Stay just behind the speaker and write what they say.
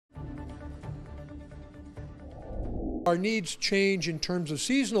Our needs change in terms of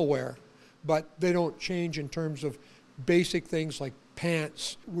seasonal wear, but they don't change in terms of basic things like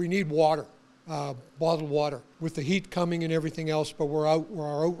pants. We need water, bottled water. With the heat coming and everything else, but we're out,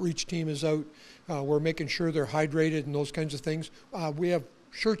 our outreach team is out. We're making sure they're hydrated and those kinds of things. We have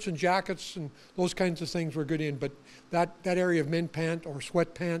shirts and jackets and those kinds of things we're good in, but that area of min pant or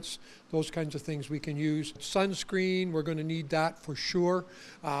sweat pants, those kinds of things we can use. Sunscreen, we're going to need that for sure.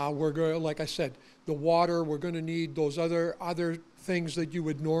 We're going to, like I said, the water, we're going to need those other things that you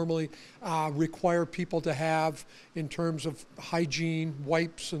would normally require people to have in terms of hygiene,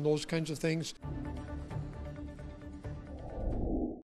 wipes and those kinds of things.